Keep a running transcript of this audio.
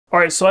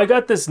Alright, so I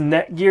got this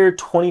NETGEAR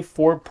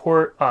 24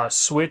 port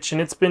switch,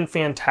 and it's been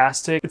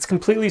fantastic. It's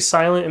completely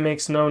silent, it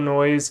makes no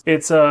noise.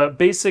 It's a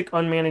basic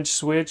unmanaged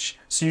switch,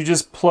 so you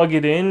just plug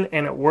it in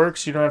and it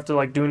works. You don't have to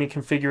like do any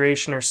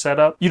configuration or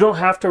setup. You don't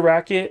have to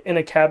rack it in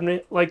a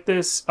cabinet like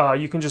this.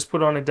 You can just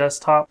put it on a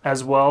desktop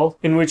as well,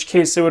 in which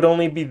case it would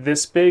only be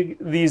this big.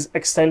 These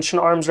extension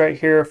arms right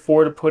here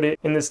for to put it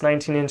in this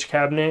 19-inch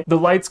cabinet. The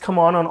lights come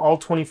on all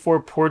 24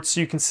 ports, so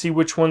you can see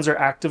which ones are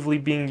actively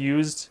being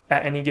used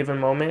at any given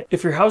moment.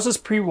 If your house is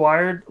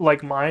pre-wired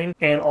like mine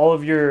and all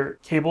of your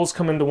cables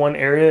come into one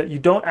area, you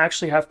don't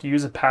actually have to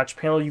use a patch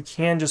panel. You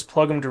can just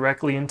plug them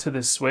directly into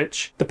this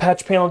switch. The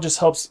patch panel just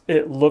helps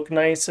it look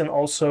nice and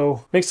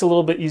also makes it a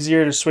little bit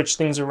easier to switch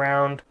things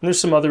around. And there's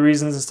some other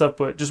reasons and stuff,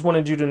 but just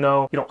wanted you to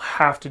know you don't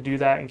have to do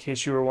that in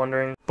case you were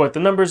wondering. But the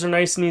numbers are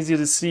nice and easy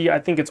to see. I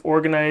think it's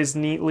organized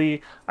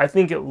neatly. I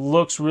think it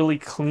looks really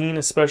clean,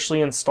 especially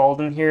installed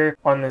in here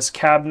on this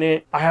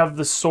cabinet. I have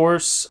the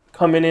source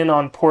coming in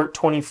on port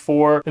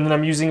 24, and then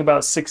I'm using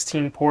about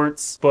 16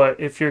 ports. But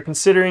if you're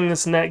considering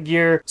this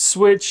NETGEAR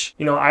switch,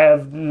 you know, I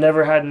have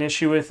never had an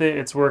issue with it.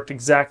 It's worked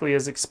exactly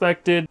as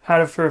expected.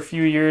 Had it for a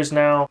few years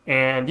now,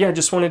 and yeah,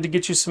 just wanted to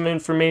get you some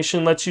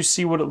information, let you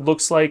see what it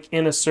looks like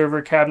in a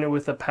server cabinet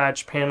with a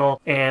patch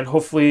panel, and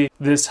hopefully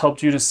this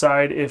helped you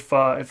decide if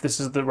this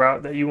is the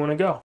route that you want to go.